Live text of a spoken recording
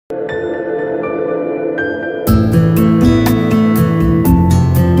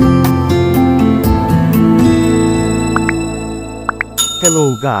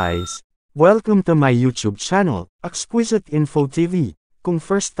Hello guys! Welcome to my YouTube channel, Exquisite Info TV. Kung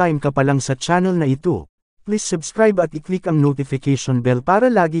first time ka pa lang sa channel na ito, please subscribe at i-click ang notification bell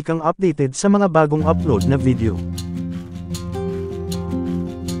para lagi kang updated sa mga bagong upload na video.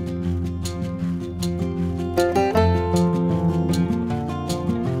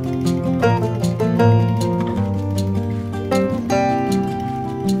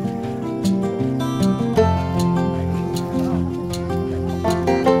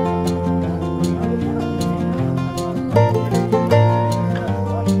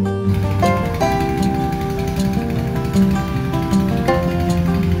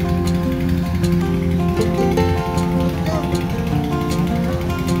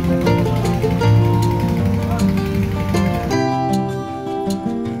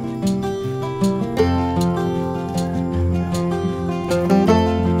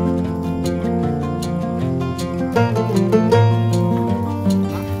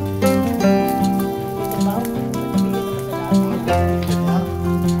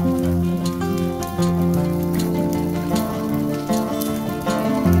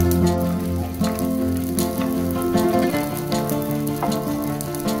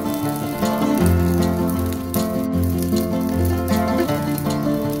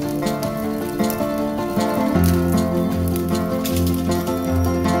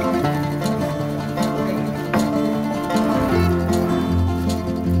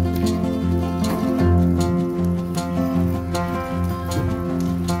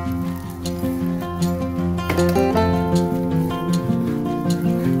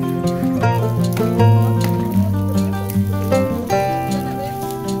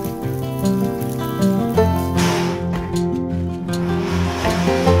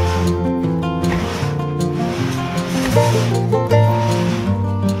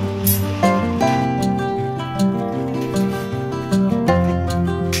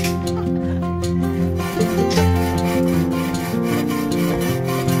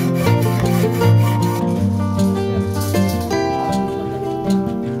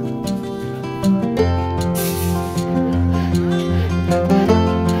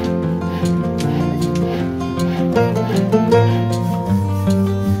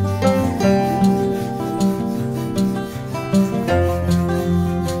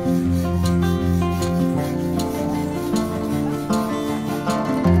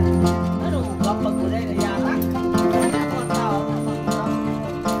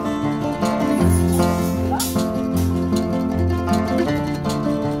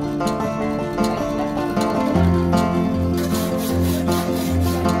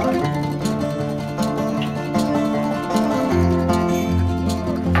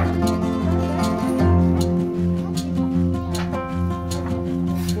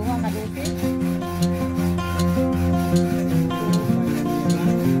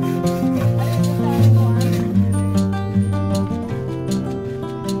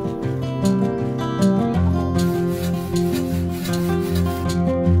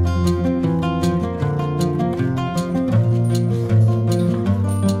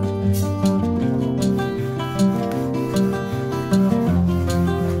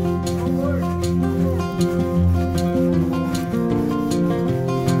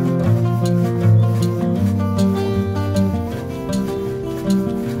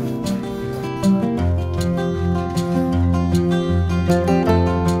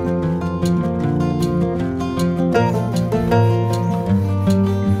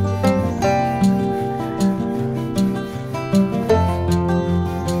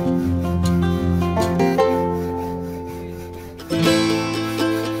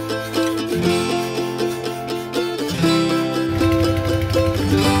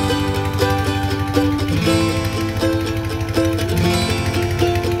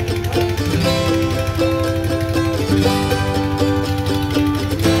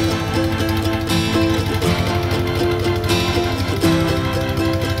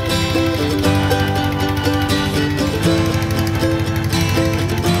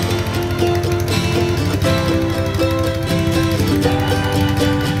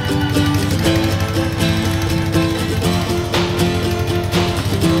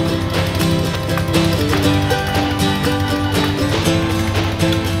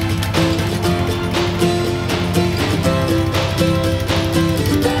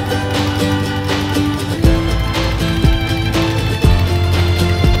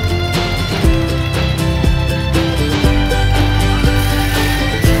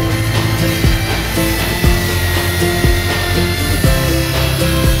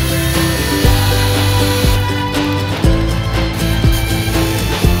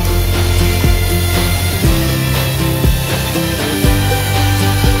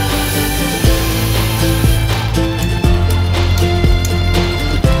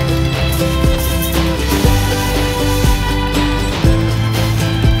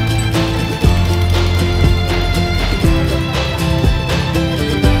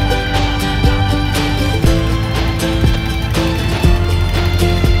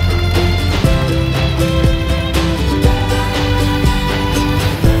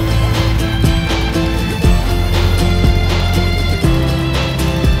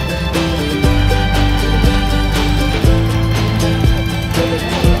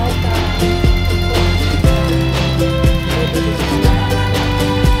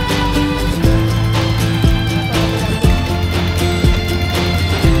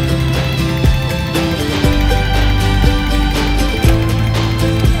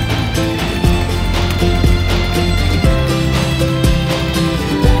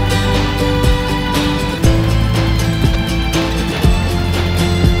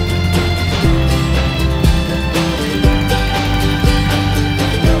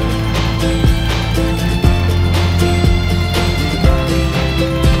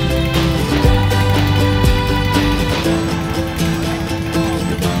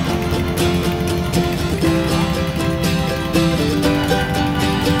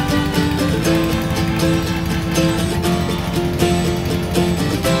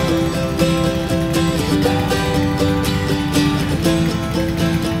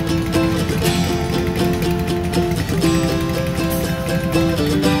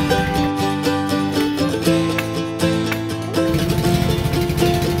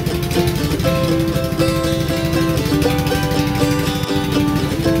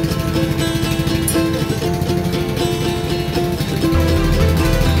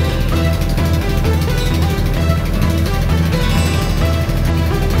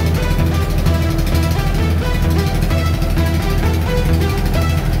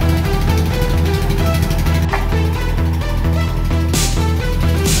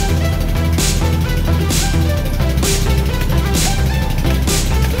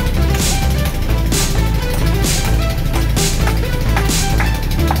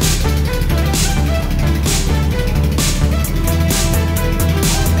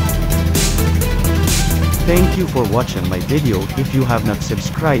 Thank you for watching my video. If you have not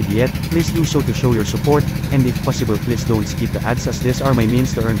subscribed yet, please do so to show your support, and if possible please don't skip the ads as these are my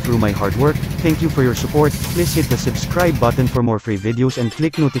means to earn through my hard work. Thank you for your support. Please hit the subscribe button for more free videos and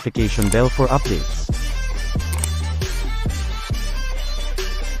click notification bell for updates.